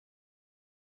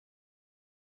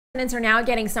Residents are now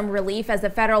getting some relief as the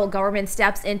federal government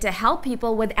steps in to help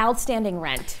people with outstanding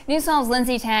rent. NEWS12's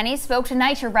Lindsay Tanney spoke to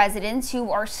NYCHA residents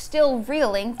who are still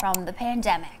reeling from the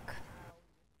pandemic.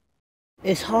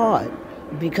 It's hard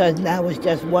because now it's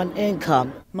just one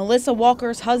income. Melissa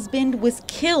Walker's husband was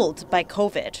killed by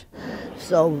COVID.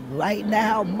 So right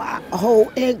now my whole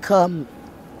income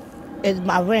is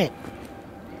my rent.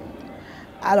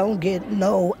 I don't get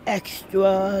no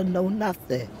extra, no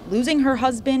nothing. Losing her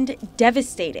husband,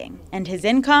 devastating, and his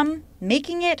income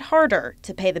making it harder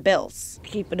to pay the bills.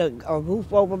 Keeping a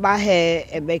roof over my head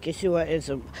and making sure it's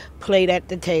a plate at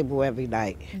the table every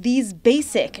night. These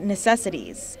basic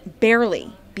necessities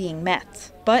barely being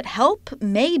met, but help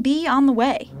may be on the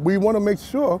way. We want to make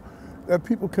sure that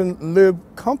people can live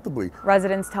comfortably.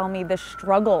 Residents tell me the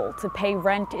struggle to pay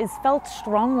rent is felt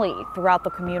strongly throughout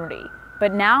the community.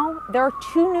 But now there are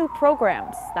 2 new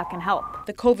programs that can help.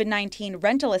 The COVID-19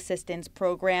 Rental Assistance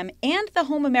Program and the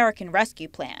Home American Rescue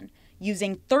Plan,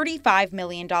 using $35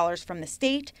 million from the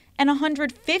state and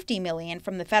 $150 million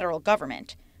from the federal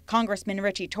government. Congressman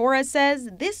Ritchie Torres says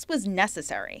this was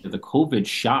necessary. The COVID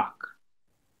shock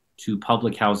to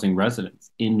public housing residents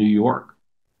in New York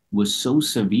was so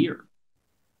severe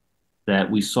that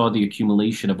we saw the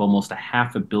accumulation of almost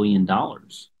 $500 million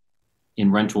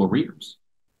in rental arrears.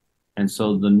 And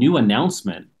so the new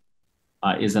announcement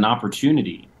is an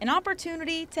opportunity. An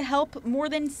opportunity to help more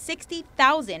than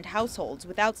 60,000 households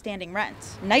with outstanding rent.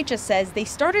 NYCHA says they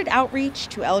started outreach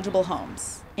to eligible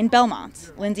homes. In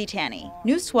Belmont, Lindsay Tanney,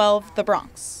 NEWS12, The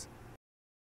Bronx.